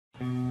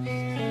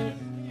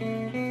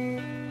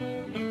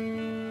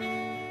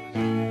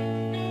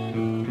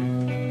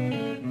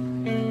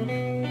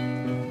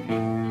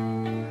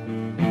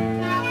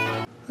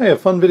Hey, a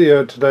fun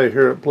video today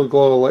here at Blue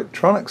Glow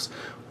Electronics.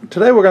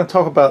 Today we're going to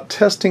talk about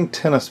testing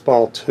tennis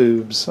ball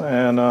tubes,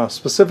 and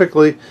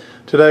specifically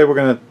today we're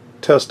going to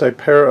test a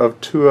pair of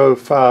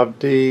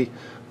 205D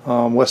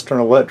Western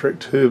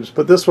Electric tubes,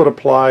 but this would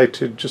apply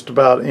to just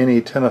about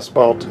any tennis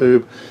ball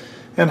tube,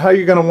 and how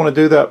you're going to want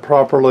to do that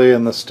properly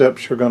and the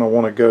steps you're going to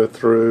want to go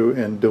through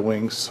in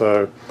doing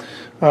so.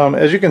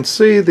 As you can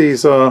see,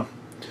 these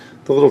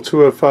the little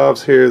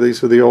 205s here,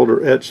 these are the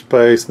older etched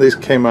base. These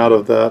came out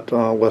of that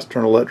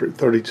Western Electric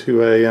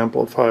 32A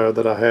amplifier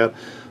that I had.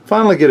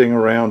 Finally getting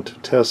around to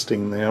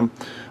testing them.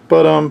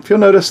 But if you'll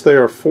notice, they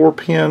are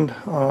 4-pin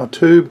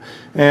tube,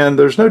 and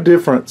there's no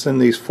difference in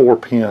these 4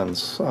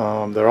 pins.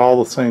 They're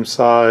all the same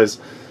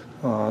size,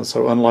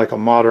 so unlike a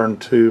modern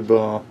tube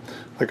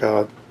like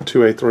a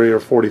 2A3 or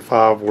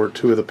 45 where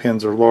 2 of the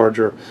pins are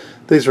larger,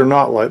 these are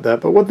not like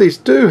that. But what these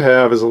do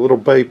have is a little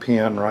bay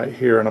pin right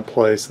here in a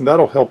place, and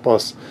that'll help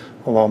us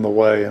along the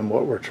way in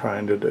what we're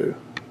trying to do.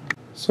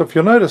 So if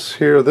you'll notice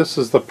here, this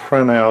is the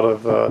printout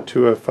of a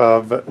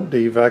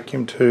 205D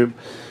vacuum tube.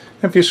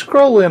 If you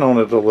scroll in on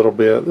it a little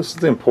bit, this is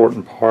the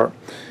important part.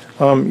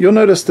 You'll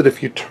notice that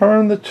if you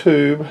turn the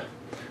tube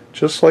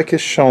just like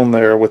is shown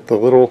there with the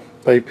little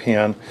bay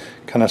pin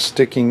kind of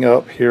sticking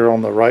up here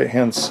on the right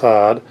hand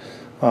side,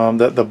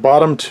 that the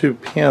bottom 2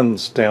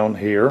 pins down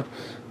here,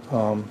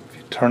 if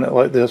you turn it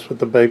like this with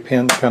the bay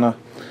pin kind of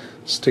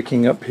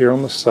sticking up here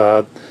on the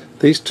side,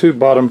 these 2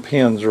 bottom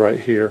pins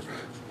right here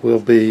will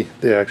be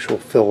the actual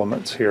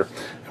filaments here,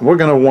 and we're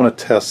going to want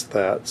to test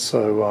that.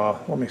 So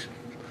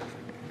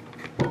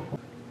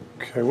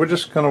okay, we're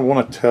just going to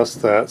want to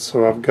test that.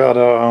 So I've got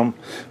a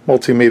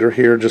multimeter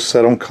here just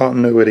set on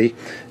continuity,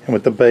 and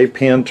with the bay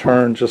pin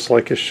turned just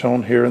like is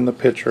shown here in the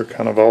picture,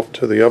 kind of off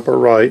to the upper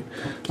right,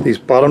 these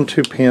bottom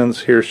 2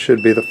 pins here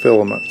should be the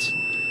filaments.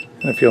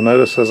 And if you'll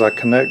notice, as I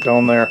connect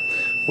on there,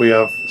 we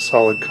have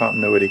solid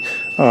continuity.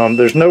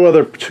 There's no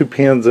other 2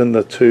 pins in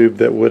the tube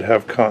that would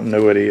have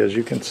continuity, as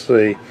you can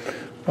see.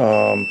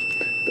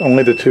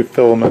 Only the 2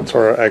 filaments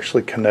are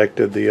actually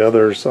connected. The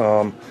others,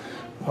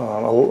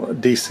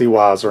 DC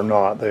wise, are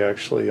not. They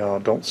actually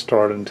don't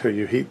start until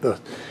you heat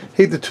the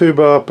tube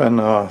up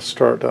and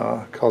start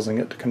causing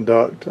it to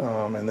conduct,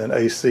 and then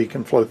AC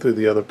can flow through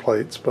the other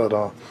plates. But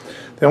the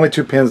only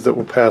 2 pins that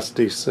will pass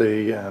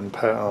DC and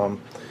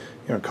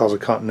cause a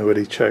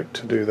continuity check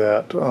to do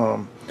that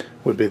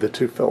would be the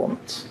 2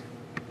 filaments.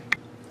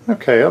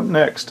 Okay, up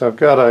next I've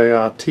got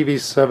a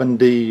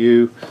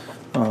TV7DU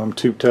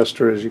tube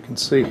tester, as you can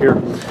see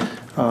here.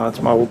 It's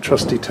my old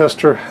trusty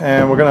tester,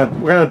 and we're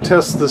gonna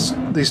test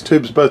these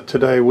tubes both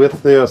today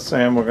with this,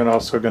 and we're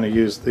also going to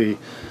use the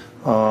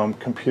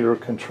computer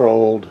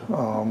controlled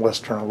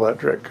Western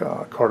Electric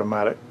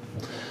Cardmatic.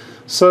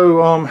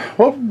 So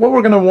what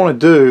we're going to want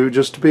to do,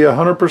 just to be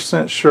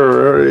 100%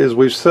 sure, is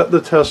we've set the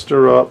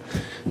tester up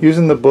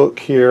using the book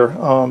here.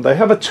 They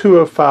have a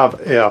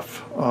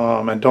 205F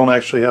and don't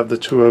actually have the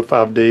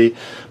 205D,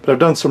 but I've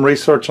done some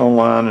research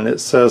online, and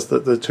it says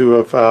that the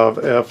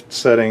 205F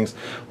settings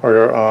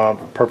are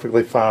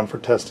perfectly fine for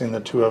testing the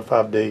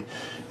 205D.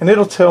 And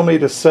it'll tell me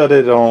to set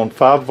it on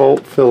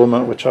 5-volt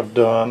filament, which I've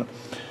done,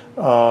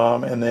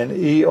 and then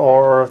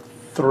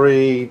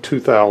ER3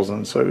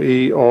 2000, so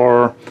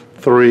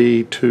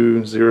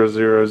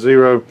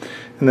ER32000,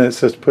 and then it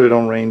says put it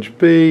on range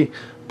B,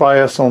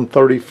 bias on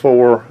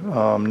 34,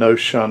 no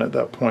shunt at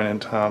that point in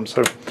time.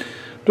 So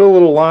do a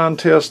little line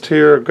test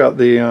here. I've got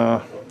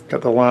the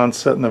line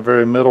set in the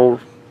very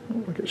middle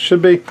like it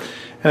should be,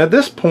 and at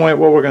this point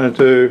what we're going to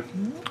do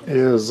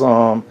is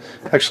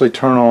actually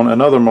turn on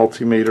another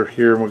multimeter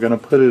here, and we're going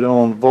to put it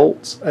on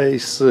volts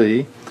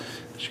AC,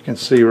 as you can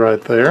see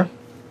right there.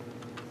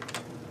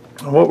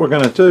 And what we're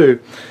going to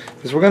do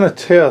is we're going to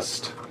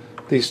test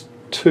these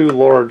 2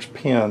 large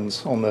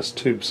pins on this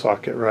tube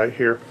socket right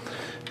here.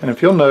 And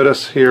if you'll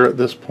notice here at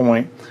this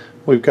point,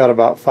 we've got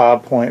about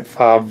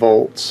 5.5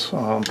 volts.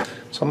 So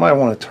I might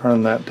want to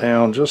turn that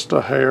down just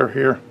a hair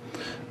here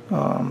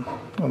on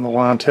the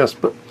line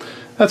test, but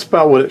that's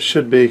about what it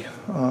should be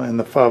in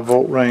the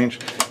 5-volt range.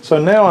 So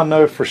now I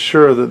know for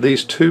sure that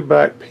these 2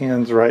 back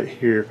pins right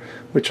here,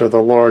 which are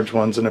the large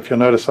ones, and if you'll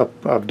notice,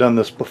 I've done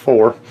this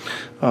before.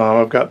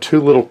 I've got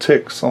 2 little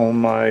ticks on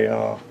my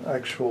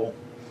actual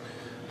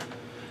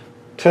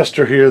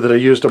tester here that I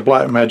used a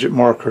black magic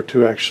marker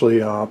to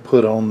actually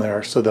put on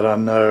there, so that I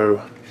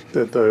know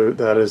that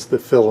that is the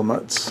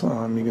filaments.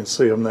 You can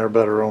see them there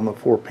better on the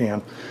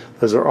 4-pin.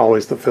 Those are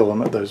always the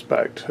filament, those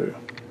back 2.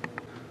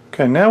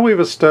 Okay, now we've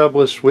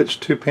established which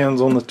 2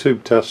 pins on the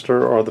tube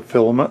tester are the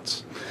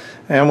filaments,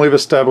 and we've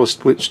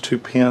established which 2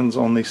 pins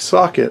on the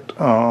socket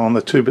on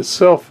the tube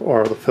itself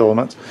are the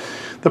filaments.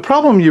 The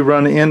problem you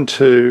run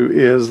into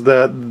is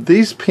that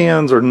these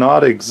pins are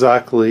not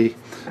exactly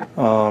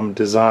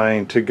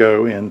designed to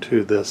go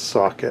into this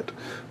socket.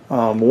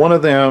 One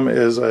of them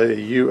is a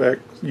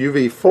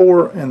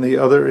UV4 and the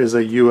other is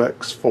a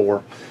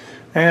UX4.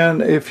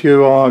 And if you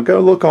go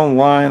look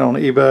online on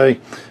eBay,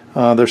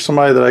 there's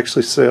somebody that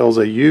actually sells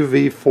a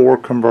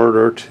UV4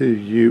 converter to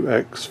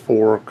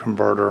UX4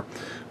 converter.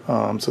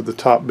 So the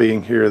top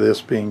being here,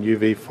 this being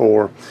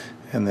UV4,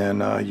 and then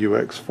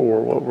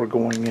UX4, what we're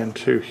going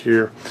into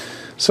here.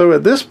 So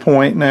at this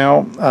point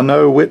now, I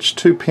know which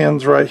two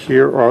pins right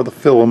here are the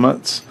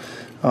filaments,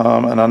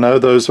 and I know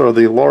those are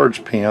the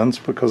large pins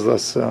because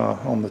that's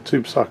on the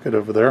tube socket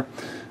over there.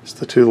 It's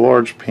the two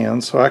large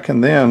pins. So I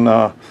can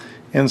then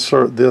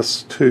insert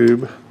this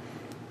tube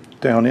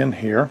down in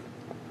here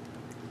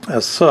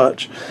as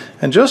such.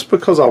 And just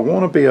because I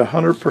want to be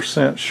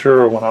 100%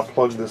 sure when I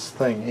plug this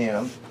thing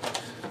in,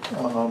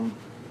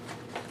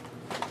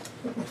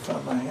 let me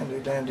find my handy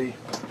dandy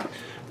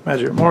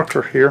magic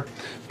marker here,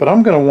 but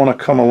I'm going to want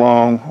to come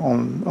along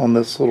on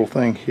this little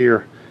thing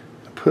here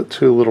and put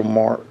two little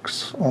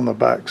marks on the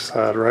back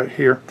side right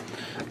here.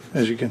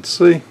 As you can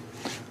see,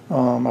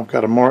 I've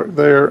got a mark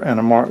there and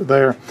a mark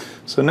there.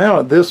 So now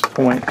at this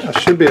point I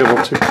should be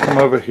able to come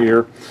over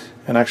here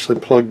and actually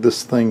plug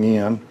this thing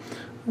in.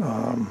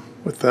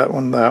 With that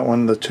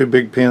one, the two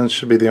big pins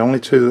should be the only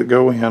two that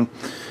go in,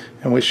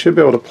 and we should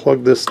be able to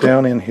plug this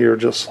down in here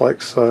just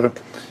like so.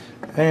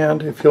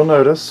 And if you'll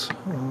notice,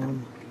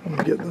 let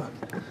me get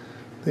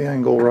the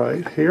angle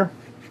right here,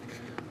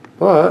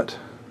 but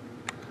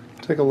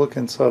take a look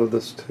inside of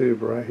this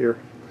tube right here.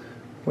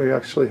 We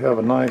actually have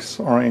a nice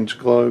orange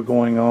glow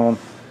going on.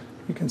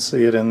 You can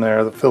see it in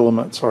there. The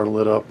filaments are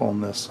lit up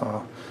on this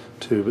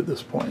tube at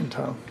this point in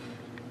time.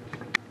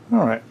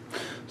 Alright,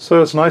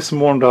 so it's nice and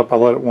warmed up. I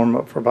let it warm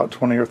up for about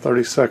 20 or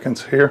 30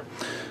 seconds here.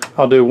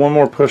 I'll do one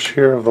more push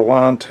here of the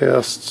line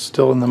test,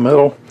 still in the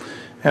middle.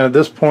 And at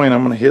this point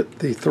I'm going to hit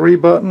the 3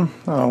 button,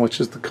 which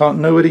is the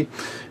continuity.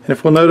 And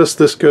if we'll notice,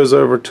 this goes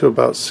over to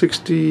about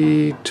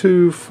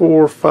 62,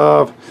 4,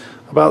 5,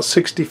 about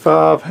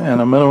 65,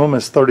 and a minimum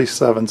is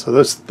 37. So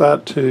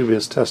that tube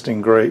is testing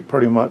great,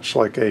 pretty much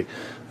like a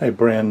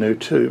brand new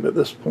tube at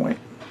this point.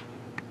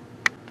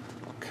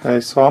 Okay,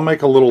 so I'll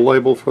make a little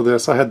label for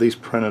this. I had these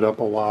printed up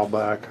a while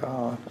back.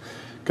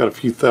 Got a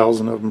few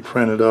thousand of them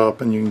printed up,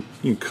 and you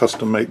can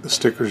custom make the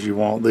stickers you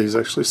want. These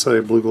actually say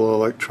Blue Glow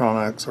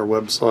Electronics, our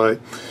website,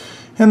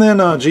 and then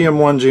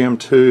GM1,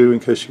 GM2 in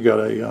case you got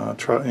a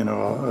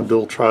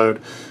dual triode.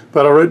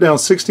 But I wrote down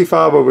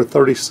 65 over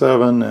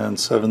 37 and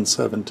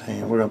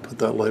 717. We're going to put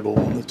that label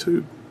on the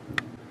tube.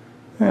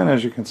 And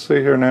as you can see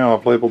here now,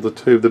 I've labeled the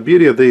tube. The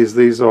beauty of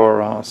these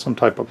are some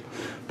type of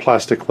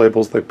plastic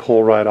labels. They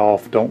pull right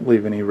off, don't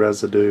leave any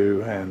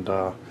residue, and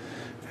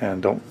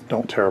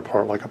don't tear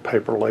apart like a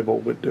paper label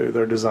would do.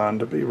 They're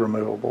designed to be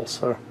removable.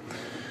 So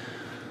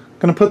I'm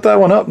going to put that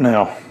one up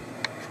now.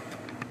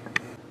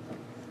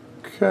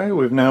 Okay,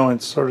 we've now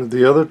inserted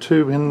the other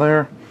tube in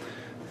there,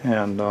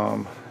 and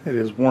it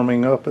is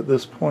warming up at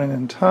this point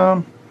in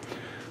time.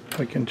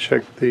 We can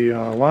check the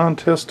line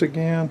test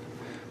again.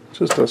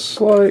 Just a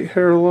slight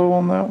hair low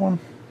on that one.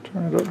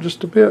 Turn it up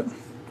just a bit.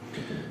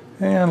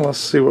 And let's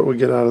see what we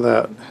get out of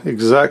that.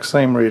 Exact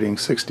same reading,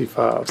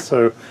 65.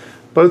 So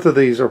both of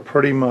these are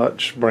pretty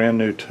much brand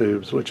new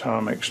tubes, which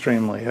I'm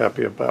extremely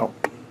happy about.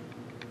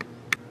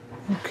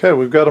 Okay,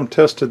 we've got them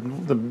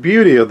tested. The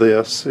beauty of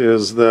this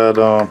is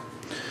that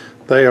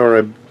they are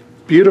a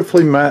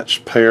beautifully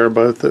matched pair,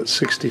 both at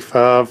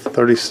 65,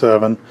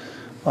 37,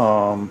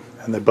 and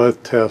they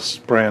both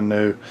test brand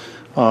new.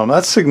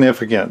 That's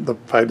significant, the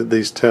fact that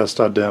these test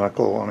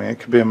identical. I mean, it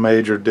could be a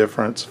major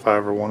difference if I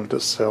ever wanted to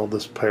sell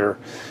this pair,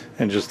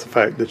 and just the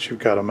fact that you've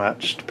got a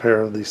matched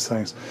pair of these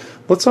things.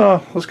 Let's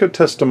go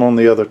test them on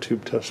the other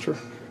tube tester.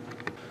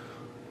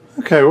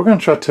 Okay, we're going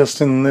to try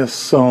testing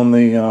this on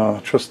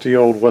the trusty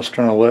old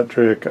Western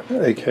Electric,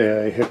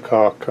 aka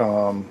Hickok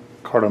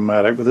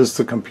Cardmatic, but this is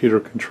the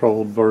computer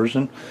controlled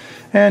version.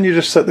 And you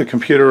just set the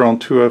computer on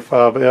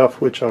 205F,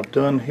 which I've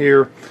done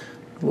here. A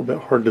little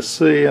bit hard to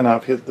see, and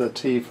I've hit the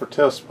T for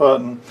test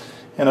button,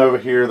 and over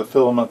here the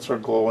filaments are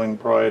glowing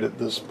bright at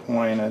this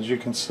point. As you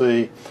can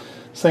see,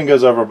 this thing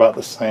goes over about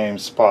the same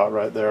spot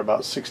right there,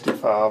 about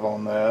 65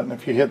 on that, and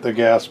if you hit the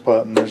gas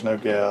button, there's no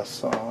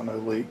gas,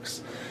 no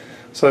leaks.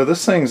 So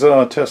this thing's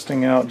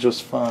testing out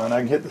just fine. I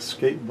can hit the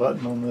escape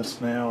button on this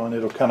now, and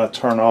it'll kind of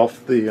turn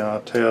off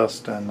the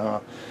test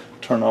and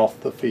turn off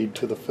the feed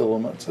to the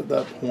filaments at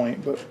that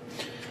point. But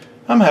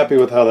I'm happy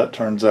with how that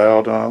turns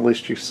out. At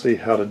least you see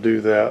how to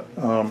do that.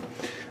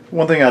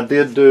 One thing I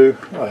did do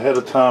ahead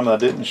of time that I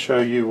didn't show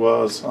you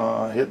was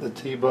hit the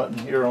T button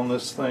here on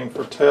this thing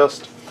for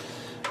test,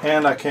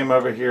 and I came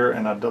over here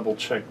and I double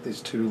checked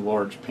these two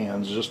large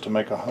pins just to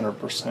make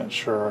 100%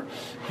 sure.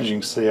 As you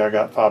can see, I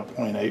got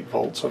 5.8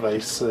 volts of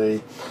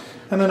AC,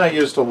 and then I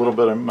used a little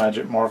bit of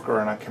magic marker,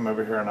 and I came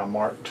over here and I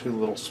marked two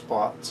little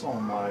spots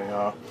on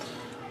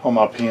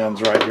my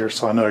pins right here,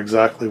 so I know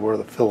exactly where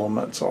the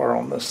filaments are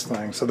on this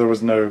thing. So there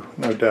was no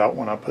doubt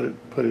when I put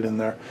it in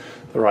there,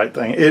 the right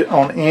thing.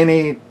 On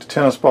any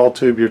tennis ball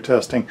tube you're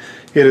testing,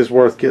 it is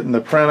worth getting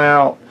the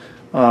printout,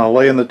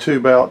 laying the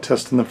tube out,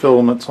 testing the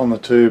filaments on the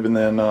tube, and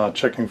then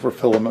checking for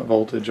filament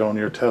voltage on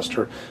your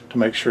tester to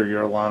make sure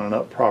you're lining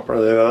up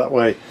properly. That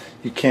way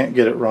you can't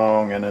get it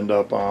wrong and end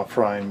up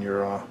frying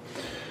your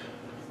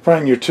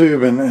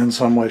tube in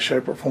some way,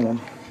 shape, or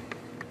form.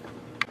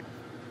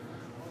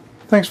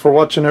 Thanks for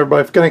watching,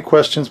 everybody. If you've got any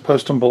questions,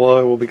 post them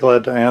below. We'll be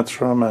glad to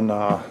answer them, and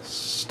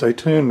stay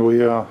tuned. We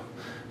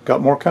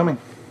got more coming.